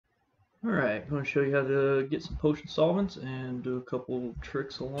Alright, I'm going to show you how to get some potion solvents and do a couple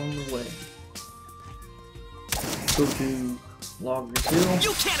tricks along the way. Go to Logger's Hill.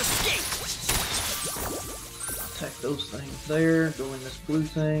 You can't escape! Attack those things there. Go in this blue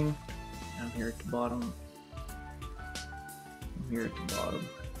thing. Down here at the bottom. I'm here at the bottom.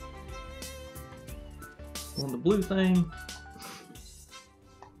 Go on the blue thing.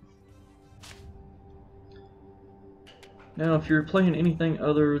 Now, if you're playing anything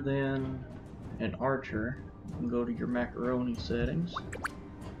other than an archer, you can go to your macaroni settings.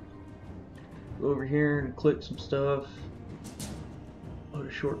 Go over here and click some stuff. Put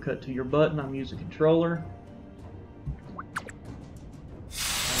a shortcut to your button. I'm using controller.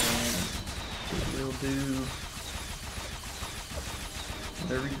 And it will do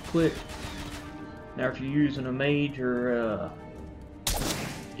whatever you click. Now, if you're using a mage or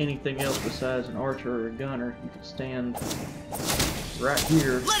anything else besides an archer or a gunner, you can stand right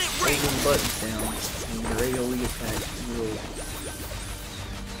here, holding the buttons down, and your AoE attacks will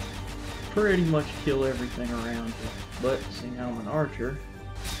pretty much kill everything around you. But seeing how I'm an archer,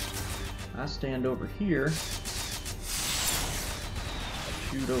 I stand over here,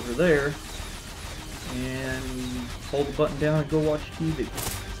 shoot over there, and hold the button down and go watch TV.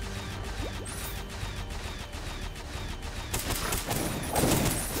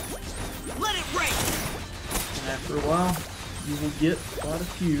 After a while, you will get quite a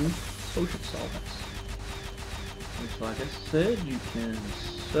few potion solvents. Which, like I said, you can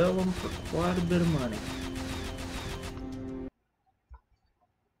sell them for quite a bit of money.